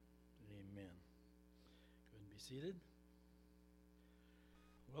seated.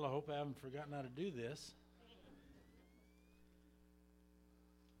 Well, I hope I haven't forgotten how to do this.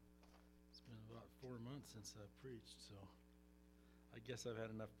 It's been about 4 months since I've preached, so I guess I've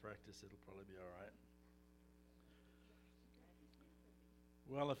had enough practice. It'll probably be all right.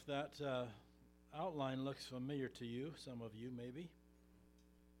 Well, if that outline looks familiar to you, some of you maybe.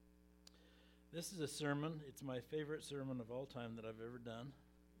 This is a sermon. It's my favorite sermon of all time that I've ever done.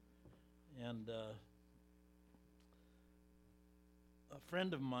 And a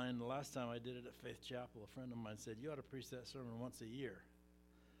friend of mine, the last time I did it at Faith Chapel, a friend of mine said, you ought to preach that sermon once a year.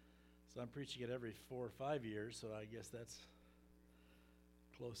 So I'm preaching it every 4 or 5 years, so I guess that's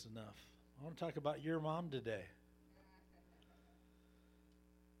close enough. I want to talk about your mom today.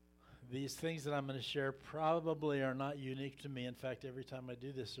 These things that I'm going to share probably are not unique to me. In fact, every time I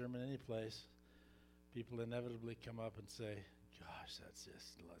do this sermon any place, people inevitably come up and say, gosh,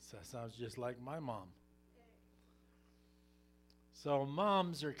 that sounds just like my mom. So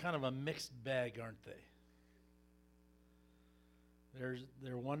moms are kind of a mixed bag, aren't they?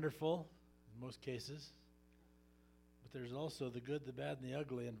 They're wonderful in most cases, but there's also the good, the bad, and the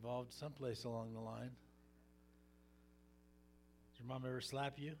ugly involved someplace along the line. Did your mom ever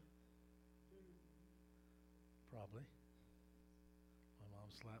slap you? Probably. My mom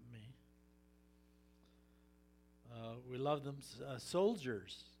slapped me. We love them.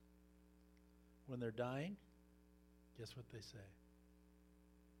 Soldiers, when they're dying, guess what they say?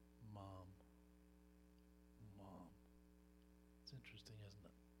 Mom. Mom. It's interesting, isn't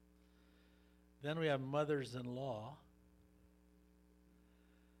it? Then we have mothers-in-law.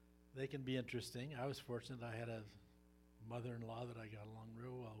 They can be interesting. I was fortunate I had a mother-in-law that I got along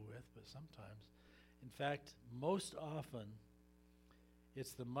real well with, but sometimes, in fact, most often,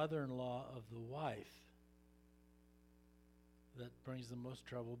 it's the mother-in-law of the wife that brings the most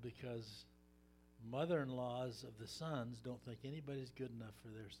trouble, because mother-in-laws of the sons don't think anybody's good enough for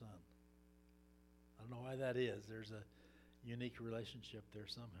their son. I don't know why that is. There's a unique relationship there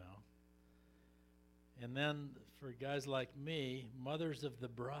somehow. And then for guys like me, mothers of the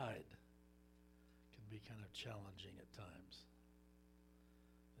bride can be kind of challenging at times.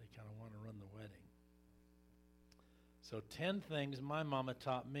 They kind of want to run the wedding. So 10 things my mama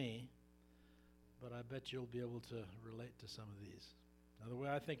taught me, but I bet you'll be able to relate to some of these. Now, the way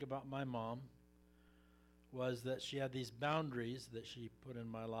I think about my mom was that she had these boundaries that she put in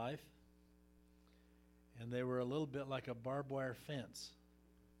my life, and they were a little bit like a barbed wire fence.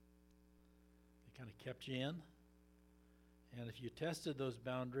 They kind of kept you in, and if you tested those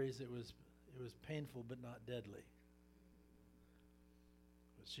boundaries, it was painful but not deadly.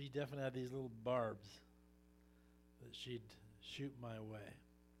 But she definitely had these little barbs that she'd shoot my way.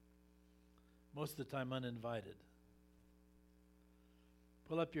 Most of the time uninvited.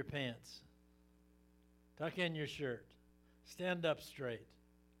 Pull up your pants. Tuck in your shirt. Stand up straight.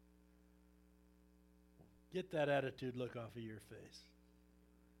 Get that attitude look off of your face.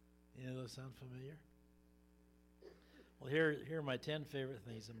 Any of those sound familiar? Well, here are my 10 favorite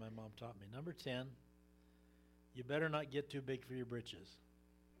things that my mom taught me. Number 10, you better not get too big for your britches.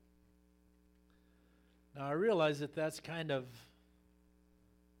 Now, I realize that that's kind of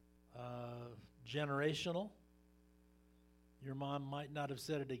generational. Your mom might not have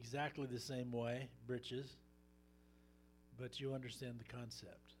said it exactly the same way, britches, but you understand the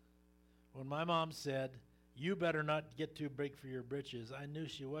concept. When my mom said, you better not get too big for your britches, I knew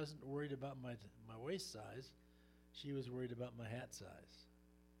she wasn't worried about my waist size. She was worried about my hat size.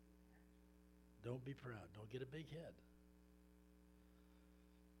 Don't be proud. Don't get a big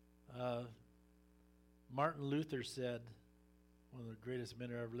head. Martin Luther said, one of the greatest men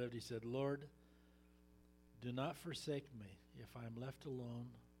who ever lived, he said, Lord, do not forsake me. If I am left alone,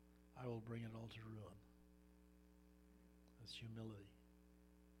 I will bring it all to ruin. That's humility.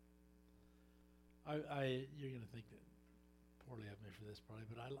 You're going to think that poorly of me for this probably,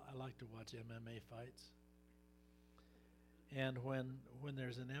 but I like to watch MMA fights. And when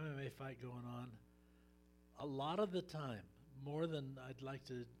there's an MMA fight going on, a lot of the time, more than I'd like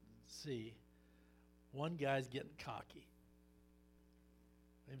to see, one guy's getting cocky.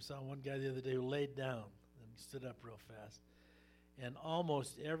 I even saw one guy the other day who laid down and stood up real fast. And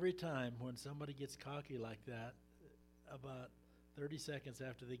almost every time when somebody gets cocky like that, about 30 seconds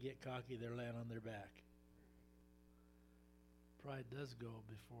after they get cocky, they're laying on their back. Pride does go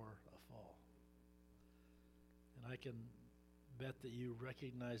before a fall. And I can bet that you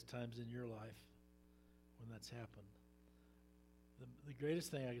recognize times in your life when that's happened. The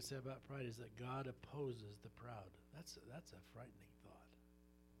greatest thing I can say about pride is that God opposes the proud. That's a frightening thought.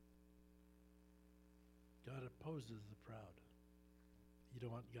 God opposes the proud. You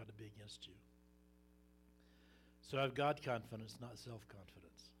don't want God to be against you. So have God confidence, not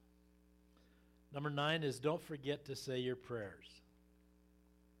self-confidence. Number 9 is don't forget to say your prayers.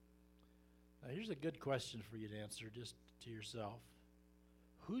 Now here's a good question for you to answer just to yourself.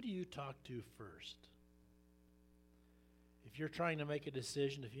 Who do you talk to first? If you're trying to make a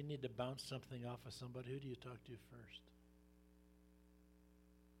decision, if you need to bounce something off of somebody, who do you talk to first?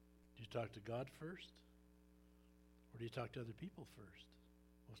 Do you talk to God first? Or do you talk to other people first?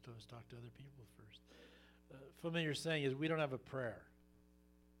 Most of us talk to other people first. Familiar saying is we don't have a prayer.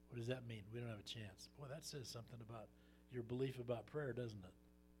 What does that mean? We don't have a chance. Boy, that says something about your belief about prayer, doesn't it?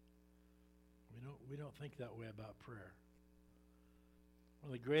 We don't think that way about prayer.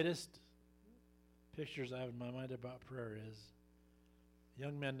 One of the greatest pictures I have in my mind about prayer is a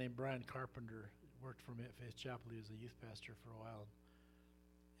young man named Brian Carpenter worked for me at Faith Chapel. He was a youth pastor for a while,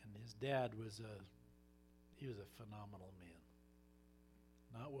 and his dad was a phenomenal man.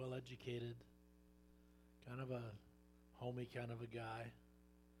 Not well educated, kind of a homey kind of a guy.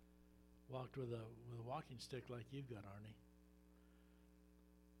 Walked with a walking stick like you've got, Arnie.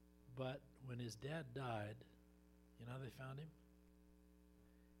 But when his dad died, you know how they found him?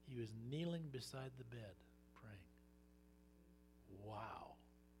 He was kneeling beside the bed praying. Wow.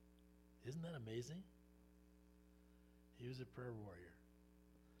 Isn't that amazing? He was a prayer warrior.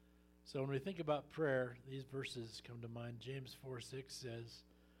 So when we think about prayer, these verses come to mind. James 4:6 says,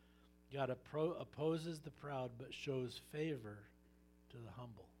 God opposes the proud but shows favor to the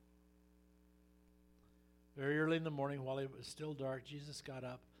humble. Very early in the morning, while it was still dark, Jesus got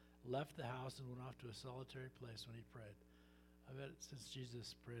up, left the house, and went off to a solitary place when he prayed. I bet since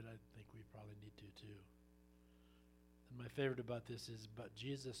Jesus prayed, I think we probably need to too. And my favorite about this is, but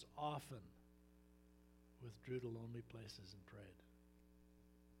Jesus often withdrew to lonely places and prayed.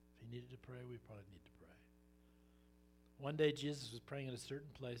 If he needed to pray, we probably need to pray. One day Jesus was praying in a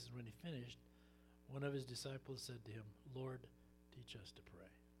certain place, and when he finished, one of his disciples said to him, Lord, teach us to pray.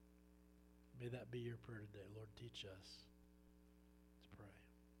 May that be your prayer today. Lord, teach us to pray.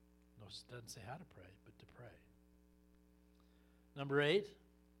 No, it doesn't say how to pray, but to pray. Number 8.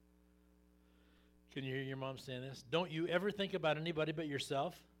 Can you hear your mom saying this? Don't you ever think about anybody but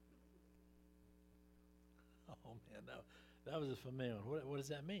yourself? Oh, man, that was a familiar one. What does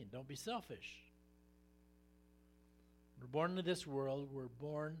that mean? Don't be selfish. We're born into this world. We're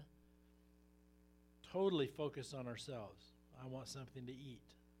born totally focused on ourselves. I want something to eat.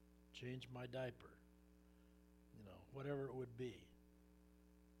 Change my diaper. Whatever it would be.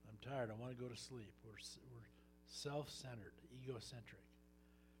 I'm tired. I want to go to sleep. We're self-centered, egocentric.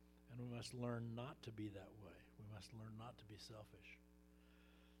 And we must learn not to be that way. We must learn not to be selfish.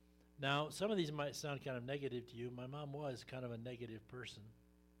 Now, some of these might sound kind of negative to you. My mom was kind of a negative person.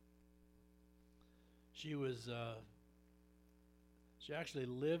 She actually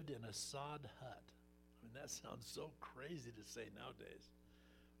lived in a sod hut. I mean, that sounds so crazy to say nowadays.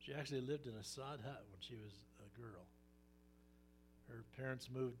 She actually lived in a sod hut when she was a girl. Her parents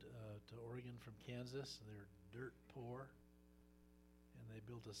moved to Oregon from Kansas. They were dirt poor, and they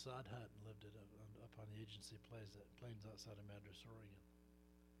built a sod hut and lived it up on the Agency Plains outside of Madras, Oregon.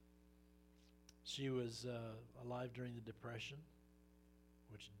 She was alive during the Depression,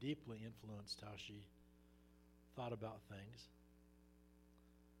 which deeply influenced how she thought about things.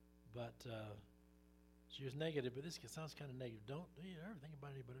 But she was negative, but this sounds kind of negative. Don't you ever think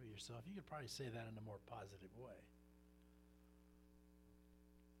about anybody but yourself? You could probably say that in a more positive way.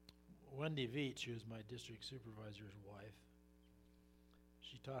 Wendy Veach, who was my district supervisor's wife,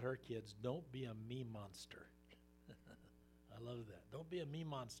 she taught her kids, don't be a me monster. I love that. Don't be a me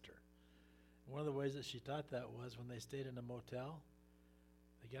monster. One of the ways that she taught that was when they stayed in a motel,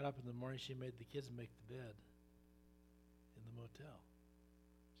 they got up in the morning, she made the kids make the bed in the motel.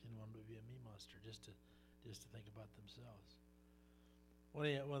 She didn't want them to be a me monster, just to think about themselves.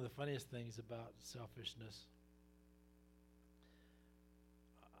 One of the funniest things about selfishness,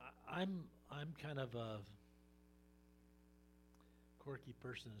 I'm kind of a quirky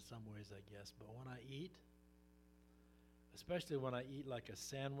person in some ways, I guess, but when I eat, especially when I eat like a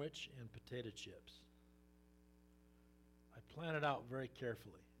sandwich and potato chips, I plan it out very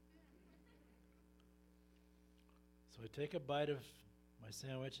carefully. So I take a bite of my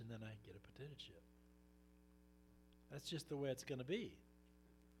sandwich and then I get a potato chip. That's just the way it's going to be.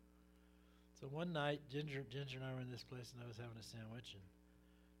 So one night, Ginger and I were in this place and I was having a sandwich, and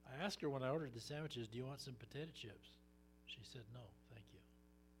I asked her when I ordered the sandwiches, do you want some potato chips? She said, no, thank you.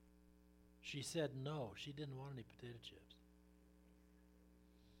 She said no, she didn't want any potato chips.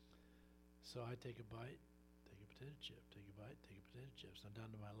 So I take a bite, take a potato chip, take a bite, take a potato chip. So I'm down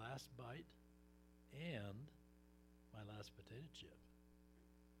to my last bite and my last potato chip.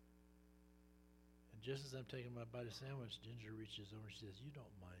 And And just as I'm taking my bite of sandwich, Ginger reaches over and she says, "You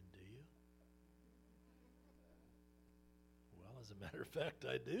don't mind, do you?" Well, as a matter of fact,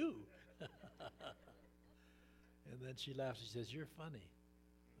 I do. And then she laughs. She says, "You're funny."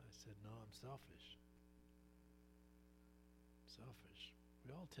 I said, "No, I'm selfish." Selfish.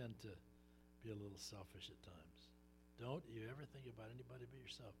 We all tend to be a little selfish at times. Don't you ever think about anybody but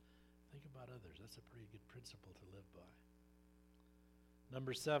yourself. Think about others. That's a pretty good principle to live by.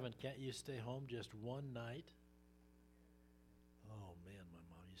 Number 7, can't you stay home just one night? Oh man, my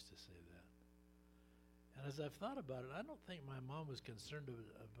mom used to say that. And as I've thought about it, I don't think my mom was concerned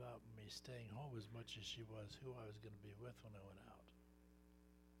about me staying home as much as she was who I was going to be with when I went out.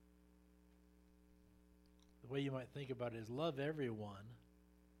 The way you might think about it is love everyone,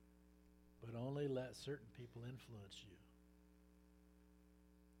 but only let certain people influence you.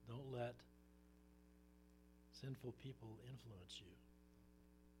 Don't let sinful people influence you.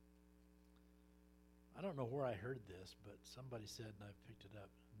 I don't know where I heard this, but somebody said, and I picked it up,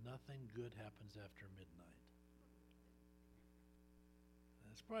 nothing good happens after midnight.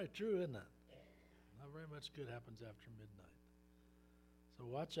 That's probably true, isn't it? Not very much good happens after midnight. So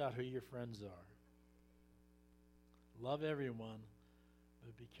watch out who your friends are. Love everyone,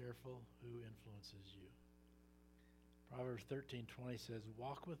 but be careful who influences you. Proverbs 13:20 says,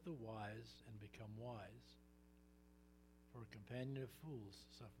 "Walk with the wise and become wise, for a companion of fools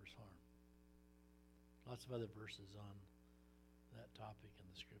suffers harm." Lots of other verses on that topic in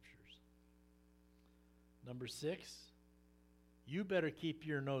the scriptures. Number 6, you better keep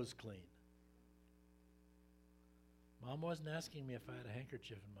your nose clean. Mom wasn't asking me if I had a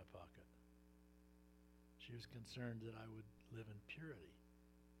handkerchief in my pocket. She was concerned that I would live in purity.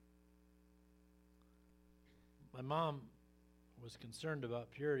 My mom was concerned about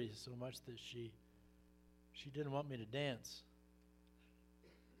purity so much that she didn't want me to dance.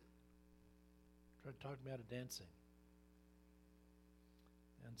 Tried to talk me out of dancing.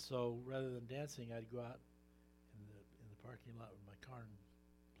 And so rather than dancing, I'd go out in the parking lot with my car and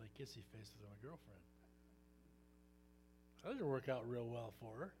play kissy face with my girlfriend. That didn't work out real well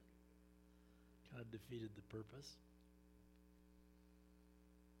for her. Kind of defeated the purpose.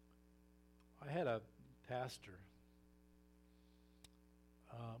 I had a pastor.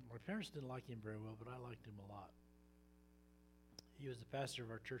 My parents didn't like him very well, but I liked him a lot. He was the pastor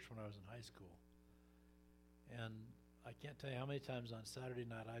of our church when I was in high school. And I can't tell you how many times on Saturday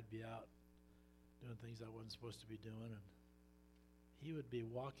night I'd be out doing things I wasn't supposed to be doing, and he would be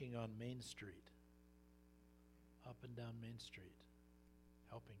walking on Main Street, up and down Main Street,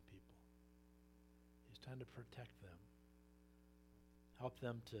 helping people. He's trying to protect them, help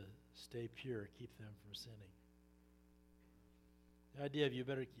them to stay pure, keep them from sinning. The idea of you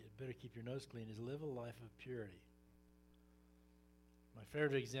better keep your nose clean is live a life of purity. My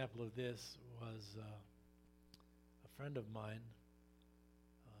favorite example of this was a friend of mine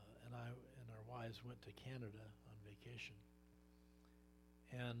and our wives went to Canada on vacation.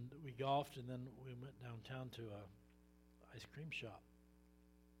 And we golfed, and then we went downtown to a ice cream shop.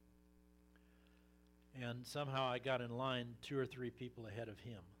 And somehow I got in line 2 or 3 people ahead of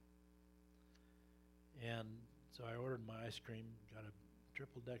him. And so I ordered my ice cream, got a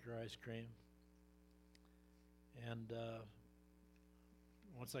triple-decker ice cream. And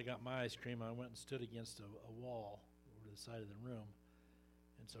once I got my ice cream, I went and stood against a wall over the side of the room.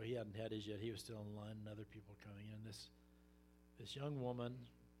 And so he hadn't had his yet. He was still in line, and other people coming in. This young woman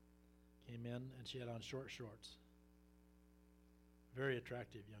came in, and she had on short shorts. Very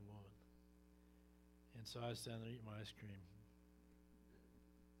attractive young woman. And so I was standing there eating my ice cream.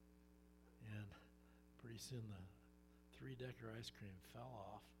 And pretty soon the 3-decker ice cream fell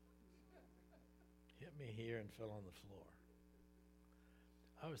off, hit me here, and fell on the floor.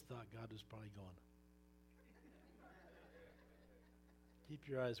 I always thought God was probably going, keep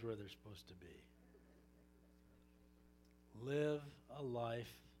your eyes where they're supposed to be. Live a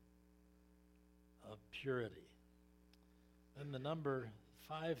life of purity. And the number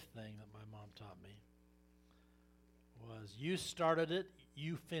 5 thing that my mom taught me was, you started it,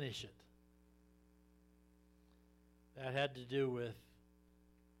 you finish it. That had to do with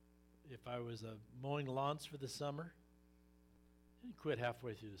if I was mowing lawns for the summer, you didn't quit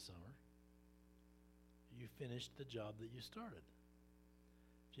halfway through the summer. You finished the job that you started.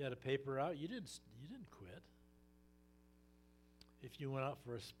 If you had a paper out, you didn't quit. If you went out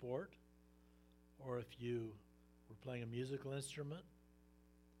for a sport, or if you were playing a musical instrument,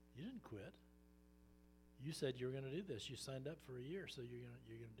 you didn't quit. You said you were going to do this. You signed up for a year, so you're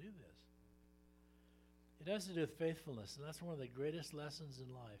going to do this. It has to do with faithfulness, and that's one of the greatest lessons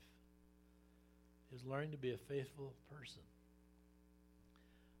in life, is learning to be a faithful person.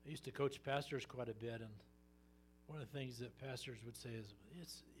 I I used to coach pastors quite a bit, and one of the things that pastors would say is,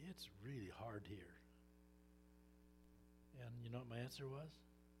 it's really hard here. And you know what my answer was?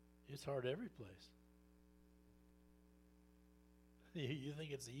 It's hard every place. You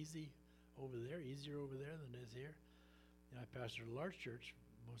think it's easy over there, easier over there than it is here? You know, I pastored a large church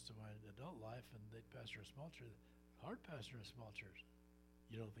most of my adult life, and they'd pastor a small church. Hard pastoring a small church.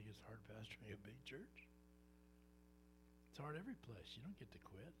 You don't think it's hard pastoring a big church? It's hard every place. You don't get to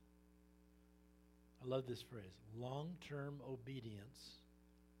quit. I love this phrase, long-term obedience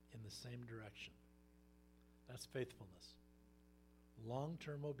in the same direction. That's faithfulness.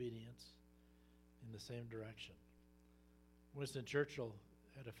 Long-term obedience in the same direction. Winston Churchill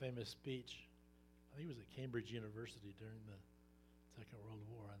had a famous speech, I think it was at Cambridge University during the Second World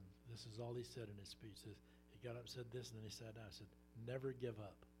War, and this is all he said in his speech. He says, he got up and said this, and then he sat down and said, never give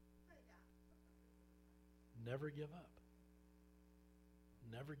up. Never give up.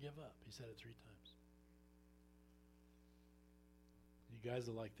 Never give up. He said it 3 times. You guys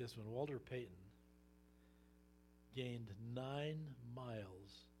will like this one. Walter Payton gained 9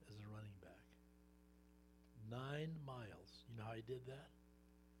 miles as a running back. 9 miles. You know how he did that?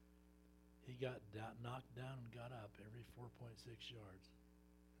 He got knocked down and got up every 4.6 yards.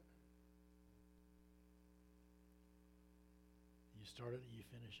 You start it, you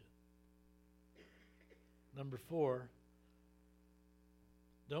finish it. Number 4,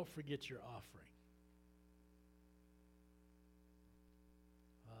 don't forget your offering.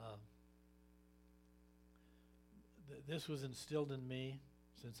 This was instilled in me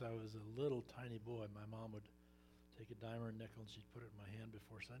since I was a little tiny boy. My mom would take a dime or a nickel and she'd put it in my hand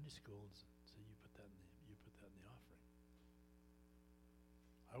before Sunday school and say, you put that in the offering.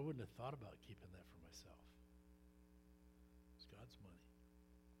 I wouldn't have thought about keeping that for myself. It's God's money.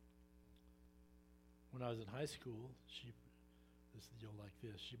 When I was in high school, you'll like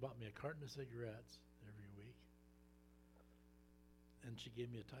this. She bought me a carton of cigarettes every week, and she gave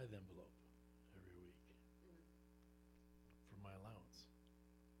me a tithe envelope every week for my allowance.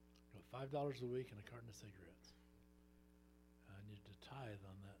 $5 a week and a carton of cigarettes. I needed to tithe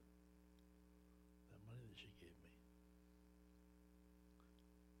on that money that she gave me.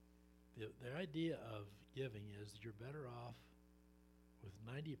 The idea of giving is you're better off with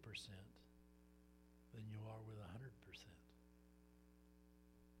 90% than you are with 100%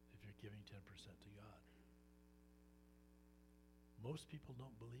 if you're giving 10% to God. Most people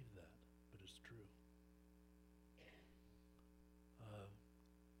don't believe that, but it's true.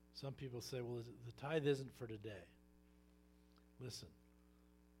 Some people say, well, the tithe isn't for today. Listen,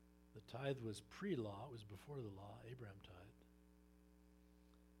 the tithe was pre-law. It was before the law. Abraham tithed.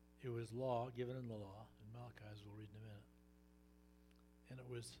 It was law, given in the law, in Malachi, as we'll read in a minute. And it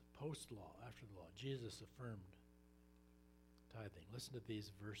was post-law, after the law. Jesus affirmed tithing. Listen to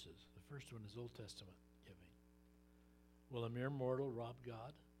these verses. The first one is Old Testament giving. Will a mere mortal rob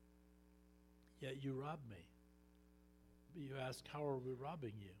God? Yet you rob me. But you ask, how are we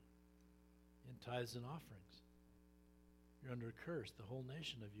robbing you? In tithes and offerings. You're under a curse, the whole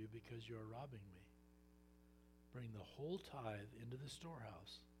nation of you, because you are robbing me. Bring the whole tithe into the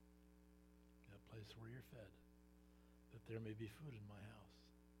storehouse, that place where you're fed, that there may be food in my house.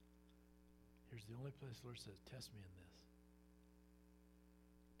 Here's the only place the Lord says, test me in this.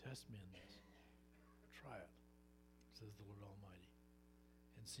 Test me in this. Try it, says the Lord Almighty.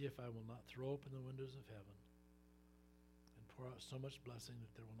 And see if I will not throw open the windows of heaven and pour out so much blessing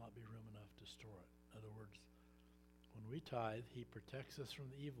that there will not be room enough to store it. In other words, when we tithe, he protects us from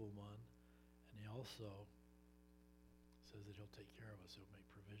the evil one, and he also says that he'll take care of us. He'll make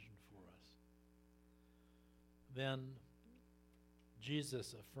provision for us. Then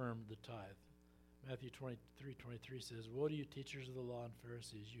Jesus affirmed the tithe. Matthew 23:23 says, woe to you, teachers of the law and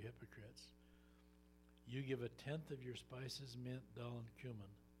Pharisees, you hypocrites. You give 1/10 of your spices, mint, dill, and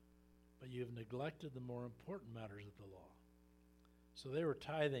cumin, but you have neglected the more important matters of the law. So they were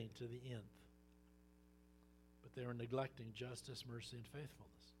tithing to the nth, but they were neglecting justice, mercy, and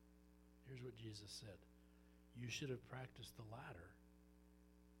faithfulness. Here's what Jesus said. You should have practiced the latter,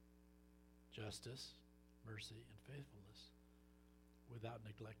 justice, mercy, and faithfulness, without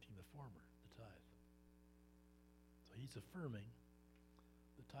neglecting the former, the tithe. So he's affirming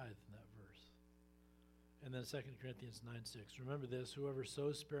the tithe in that verse. And then 2 Corinthians 9:6. Remember this, whoever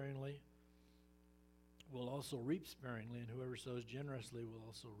sows sparingly will also reap sparingly, and whoever sows generously will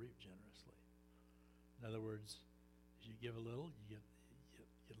also reap generously. In other words, if you give a little, you get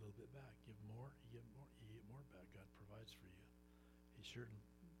a little bit back. Give more, you get more back. God provides for you. He's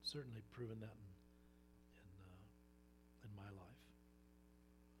certainly proven that in my life.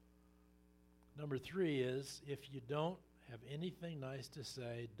 Number 3 is, if you don't have anything nice to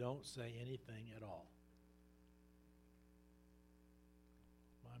say, don't say anything at all.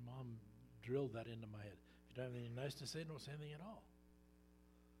 My mom drilled that into my head. If you don't have anything nice to say, don't say anything at all.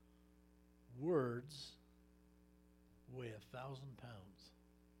 Words weigh 1,000 pounds.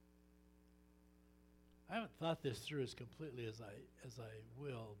 I haven't thought this through as completely as I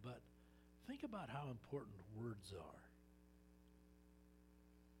will, but think about how important words are.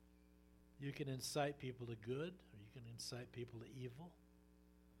 You can incite people to good, or you can incite people to evil.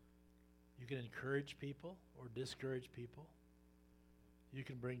 You can encourage people or discourage people. You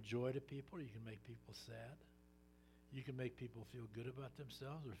can bring joy to people, or you can make people sad. You can make people feel good about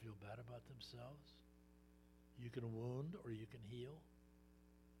themselves or feel bad about themselves. You can wound or you can heal.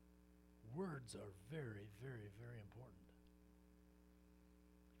 Words are very, very, very important.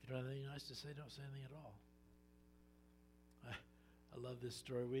 If you don't have anything nice to say, don't say anything at all. I love this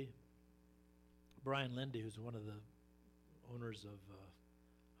story. Brian Lindy, who's one of the owners of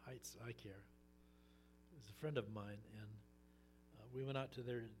Heights Eye Care, is a friend of mine, and we went out to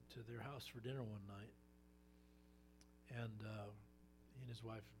their house for dinner one night, and he and his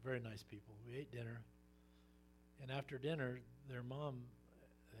wife, very nice people. We ate dinner, and after dinner, their mom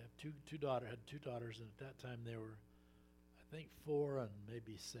had two daughters, and at that time they were, I think, 4 and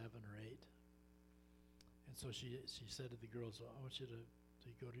maybe 7 or 8. And so she said to the girls, "I want you to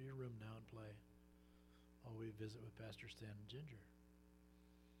go to your room now and play while we visit with Pastor Stan and Ginger."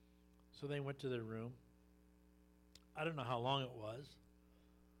 So they went to their room. I don't know how long it was,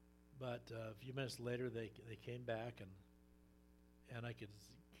 but a few minutes later they came back, and I could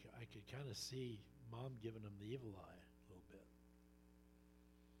kind of see Mom giving them the evil eye a little bit.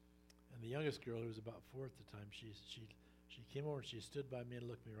 And the youngest girl, who was about 4 at the time, she came over and she stood by me and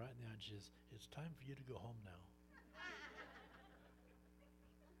looked me right now, and she says, "It's time for you to go home now."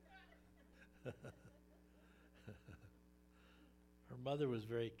 Her mother was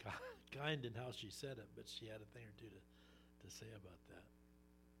very kind in how she said it, but she had a thing or two to say about that.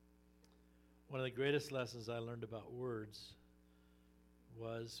 One of the greatest lessons I learned about words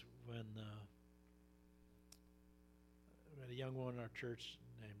was when we had a young woman in our church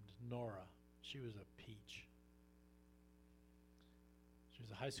named Nora. She was a peach. She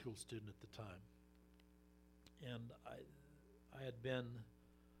was a high school student at the time. And I had been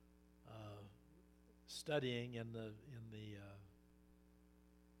studying in the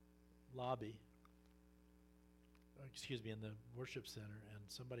lobby, in the worship center, and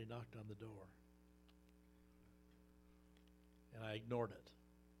somebody knocked on the door. And I ignored it.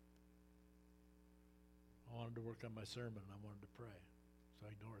 I wanted to work on my sermon, and I wanted to pray, so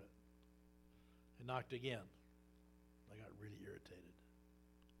I ignored it. It knocked again. I got really irritated.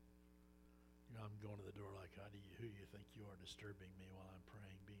 I'm going to the door like, who do you think you are, disturbing me while I'm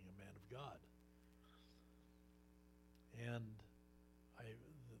praying, being a man of God? And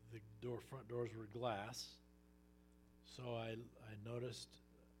the front doors were glass, so I noticed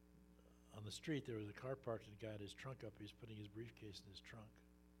on the street there was a car parked, and a guy had his trunk up. He was putting his briefcase in his trunk.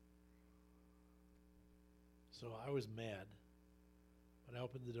 So I was mad, but I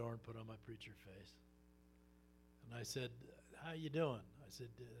opened the door and put on my preacher face. And I said, "How you doing?" I said,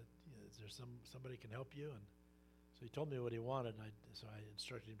 "Is there somebody can help you?" And so he told me what he wanted, and so I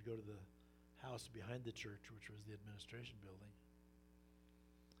instructed him to go to the house behind the church, which was the administration building.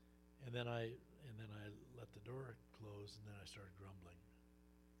 And then I let the door close, and then I started grumbling.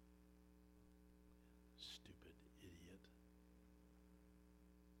 Stupid idiot.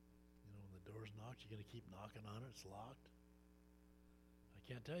 When the door's knocked, you're going to keep knocking on it. It's locked. I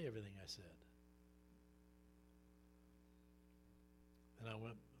can't tell you everything I said. And I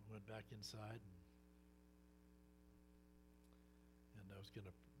went back inside, and I was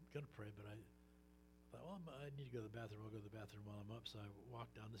gonna pray, but I thought, well, I need to go to the bathroom. I'll go to the bathroom while I'm up. So I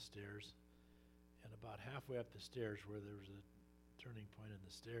walked down the stairs, and about halfway up the stairs, where there was a turning point in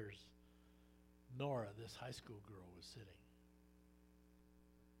the stairs, Nora, this high school girl, was sitting.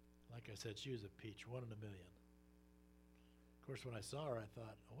 Like I said, she was a peach, 1 in a million. Of course, when I saw her, I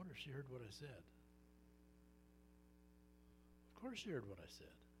thought, I wonder if she heard what I said. Of course she heard what I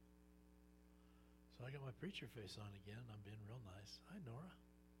said. So I got my preacher face on again, and I'm being real nice. "Hi, Nora.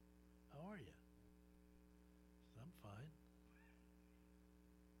 How are you?" "I'm fine."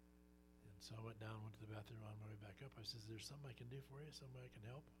 And so I went down, went to the bathroom, on my way back up. I said, "Is there something I can do for you? Somebody I can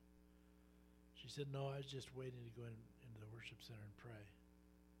help?" She said, "No, I was just waiting to go into the worship center and pray."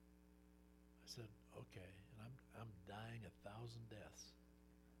 I said, "Okay." And I'm dying 1,000 deaths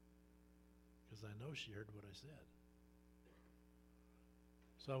because I know she heard what I said.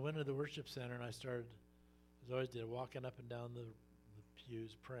 So I went into the worship center, and I started, as I always did, walking up and down the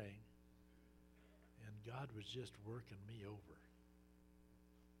pews praying. And God was just working me over.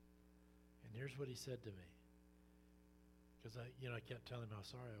 And here's what he said to me. Because I kept telling him how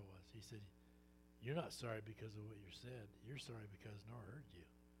sorry I was. He said, "You're not sorry because of what you said. You're sorry because Nora hurt you."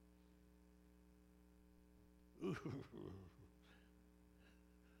 Ooh.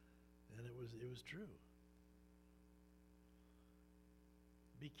 And it was true.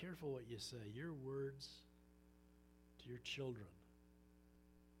 Be careful what you say. Your words to your children,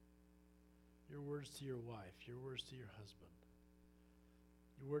 your words to your wife, your words to your husband,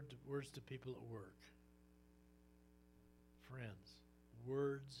 your words to people at work. Friends,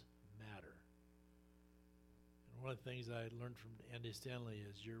 words matter. And one of the things I learned from Andy Stanley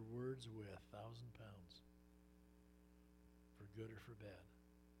is your words weigh 1,000 pounds, for good or for bad.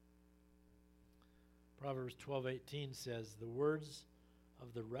 Proverbs 12:18 says, "The words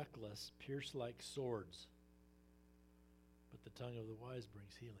of the reckless pierce like swords, but the tongue of the wise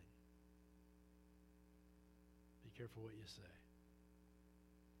brings healing." Be careful what you say.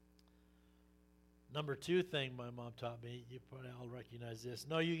 Number 2 thing my mom taught me, you probably all recognize this.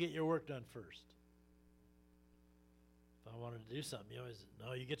 No, you get your work done first. If I wanted to do something,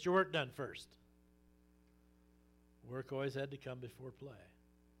 you get your work done first. Work always had to come before play.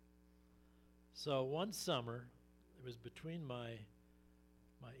 So one summer, it was between my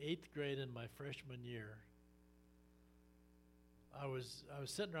 8th grade and my freshman year, I was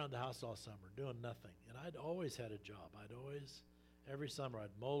sitting around the house all summer doing nothing. And I'd always had a job. Every summer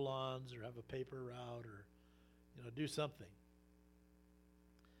I'd mow lawns or have a paper route or, do something.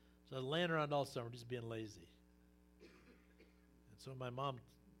 So I was laying around all summer just being lazy. And so my mom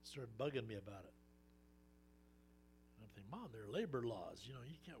started bugging me about it. And I'm thinking, "Mom, there are labor laws. You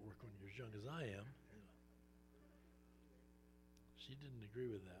can't work when you're as young as I am." She didn't agree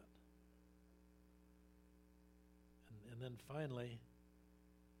with that. And then finally,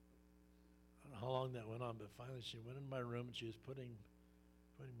 I don't know how long that went on, but finally she went in my room and she was putting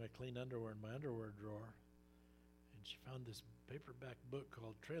my clean underwear in my underwear drawer, and she found this paperback book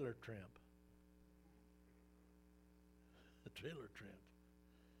called Trailer Tramp. The Trailer Tramp.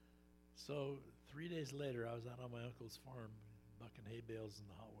 So 3 days later, I was out on my uncle's farm bucking hay bales in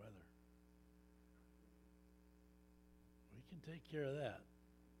the hot weather. "We can take care of that."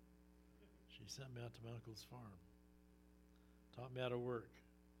 She sent me out to my uncle's farm. Taught me how to work.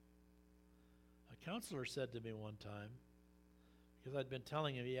 A counselor said to me one time, because I'd been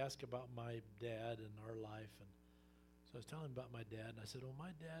telling him, he asked about my dad and our life, and so I was telling him about my dad, and I said, "Oh,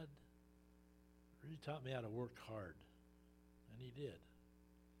 my dad really taught me how to work hard," and he did.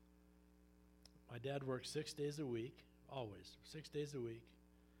 My dad worked 6 days a week, always 6 days a week,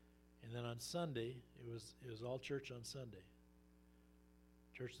 and then on Sunday it was all church on Sunday.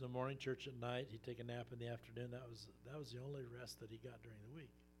 Church in the morning, church at night. He'd take a nap in the afternoon. That was the only rest that he got during the week.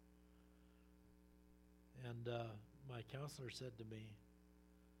 And my counselor said to me,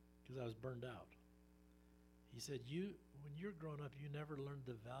 because I was burned out, he said, when you're growing up, you never learned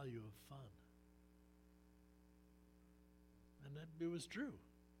the value of fun. And it was true.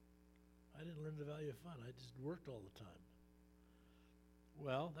 I didn't learn the value of fun. I just worked all the time.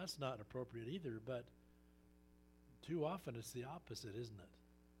 Well, that's not appropriate either, but too often it's the opposite, isn't it?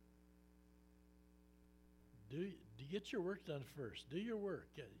 Do get your work done first. Do your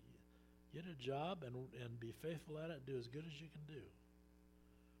work. Get a job and be faithful at it and do as good as you can do.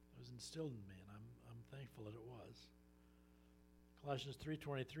 It was instilled in me, and I'm thankful that it was. Colossians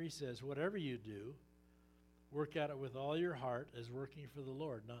 3:23 says, "Whatever you do, work at it with all your heart as working for the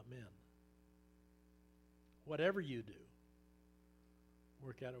Lord, not men." Whatever you do,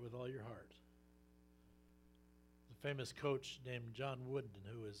 work at it with all your heart. The famous coach named John Wooden,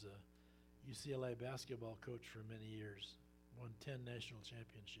 who was a UCLA basketball coach for many years, won 10 national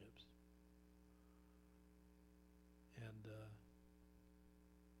championships. And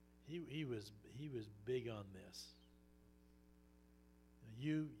he was big on this.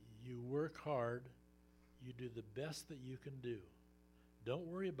 You work hard, you do the best that you can do. Don't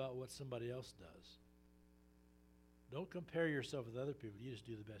worry about what somebody else does. Don't compare yourself with other people. You just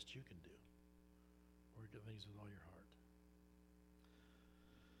do the best you can do. Work at things with all your heart.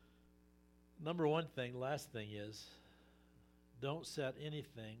 Number one thing, last thing is, don't set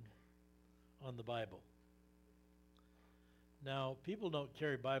anything on the Bible. Now, people don't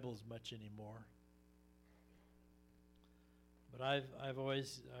carry Bibles much anymore, but I've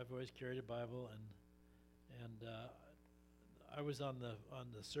always carried a Bible, and I was on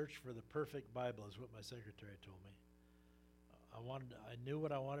the search for the perfect Bible, is what my secretary told me. I knew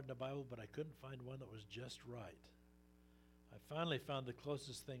what I wanted in a Bible, but I couldn't find one that was just right. I finally found the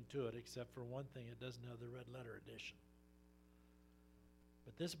closest thing to it, except for one thing: it doesn't have the red letter edition.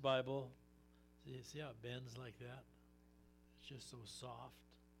 But this Bible See how it bends like that? It's just so soft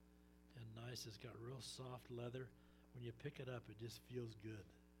and nice. It's got real soft leather. When you pick it up, it just feels good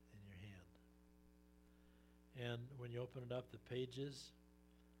in your hand. And when you open it up, the pages,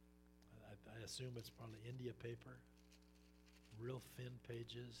 I assume it's probably India paper, real thin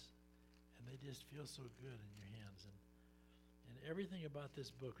pages, and they just feel so good in your hands. And everything about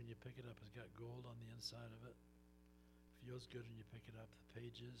this book, when you pick it up, has got gold on the inside of it. Feels good when you pick it up. The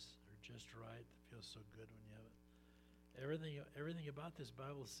pages are just right. It feels so good when you have it. Everything about this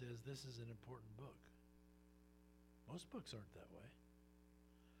Bible says this is an important book. Most books aren't that way.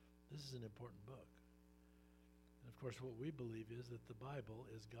 This is an important book. And of course, what we believe is that the Bible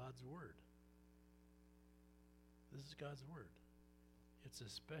is God's Word. This is God's Word. It's a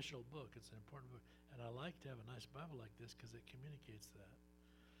special book. It's an important book. And I like to have a nice Bible like this because it communicates that.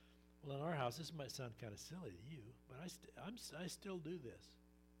 Well, in our house, this might sound kind of silly to you, but I still do this.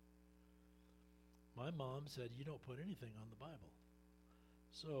 My mom said, you don't put anything on the Bible.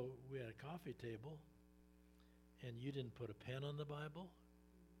 So we had a coffee table, and you didn't put a pen on the Bible.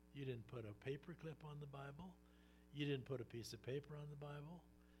 You didn't put a paper clip on the Bible. You didn't put a piece of paper on the Bible.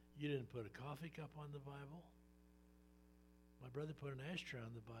 You didn't put a coffee cup on the Bible. My brother put an ashtray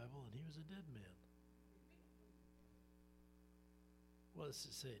on the Bible, and he was a dead man. Well, let's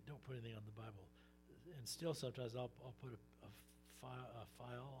just say, don't put anything on the Bible. And still sometimes I'll put a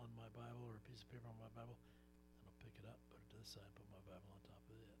file on my Bible or a piece of paper on my Bible, and I'll pick it up, put it to the side, put my Bible on top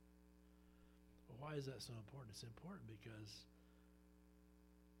of it. Well, why is that so important? It's important because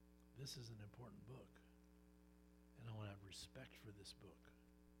this is an important book. And I want to have respect for this book.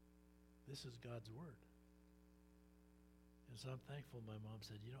 This is God's Word. And so I'm thankful my mom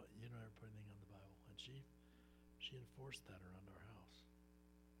said, you don't ever put anything on the Bible. And she enforced that around our house.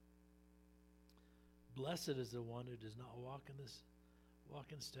 Blessed is the one who does not walk in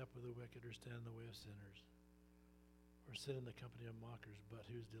step with the wicked, or stand in the way of sinners, or sit in the company of mockers, but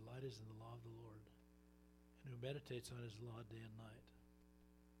whose delight is in the law of the Lord, and who meditates on his law day and night.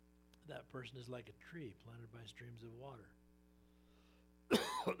 That person is like a tree planted by streams of water,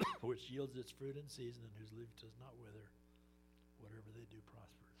 which yields its fruit in season, and whose leaf does not wither. Whatever they do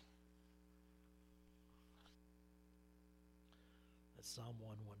prospers. That's Psalm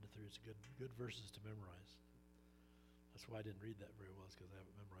 1, 1-3. It's good verses to memorize. That's why I didn't read that very well, is because I have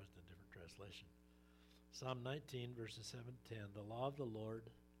it memorized in a different translation. Psalm 19, verses 7-10. The law of the Lord,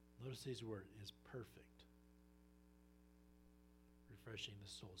 notice these words, is perfect, refreshing the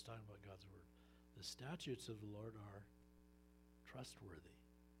soul. It's talking about God's word. The statutes of the Lord are trustworthy,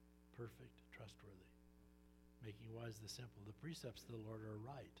 perfect, trustworthy, making wise the simple. The precepts of the Lord are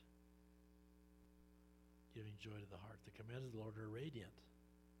right, giving joy to the heart. The commands of the Lord are radiant,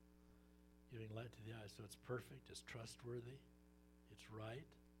 giving light to the eyes. So it's perfect, it's trustworthy, it's right,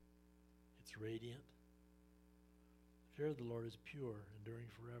 it's radiant. The fear of the Lord is pure, enduring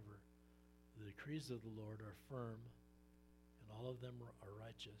forever. The decrees of the Lord are firm, and all of them are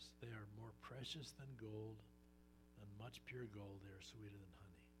righteous. They are more precious than gold, and much pure gold. They are sweeter than honey.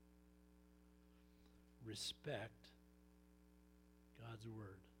 Respect God's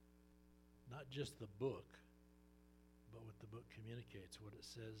word. Not just the book, but what the book communicates, what it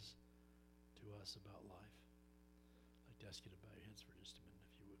says to us about life. I'd like to ask you to bow your heads for just a minute,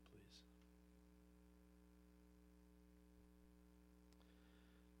 if you would, please.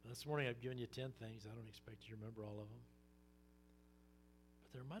 This morning I've given you 10 things. I don't expect you to remember all of them. But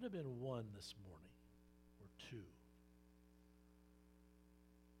there might have been one this morning, or two,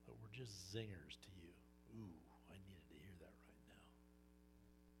 that were just zingers to you. Ooh, I needed to hear that right now.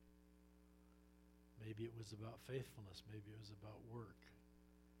 Maybe it was about faithfulness. Maybe it was about work.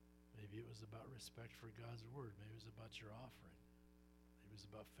 Maybe it was about respect for God's word. Maybe it was about your offering. Maybe it was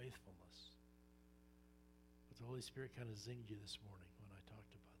about faithfulness. But the Holy Spirit kind of zinged you this morning when I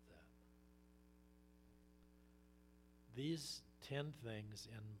talked about that. These 10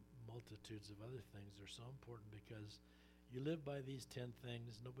 things and multitudes of other things are so important because you live by these 10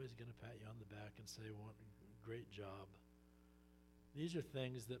 things. Nobody's going to pat you on the back and say, well, great job. These are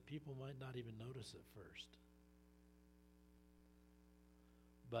things that people might not even notice at first.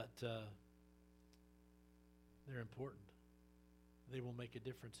 But they're important. They will make a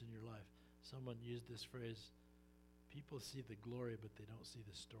difference in your life. Someone used this phrase, people see the glory, but they don't see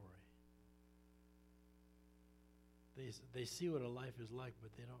the story. They see what a life is like,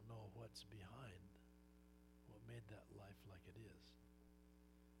 but they don't know what's behind what made that life like it is.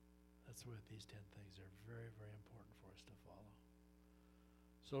 That's what these 10 things are very, very important for us to follow.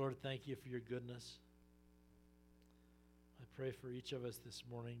 So, Lord, thank you for your goodness. I pray for each of us this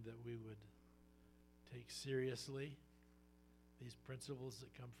morning that we would take seriously these principles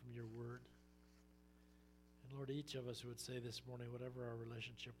that come from your word. And Lord, each of us would say this morning, whatever our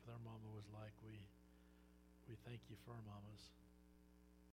relationship with our mama was like, we thank you for our mamas.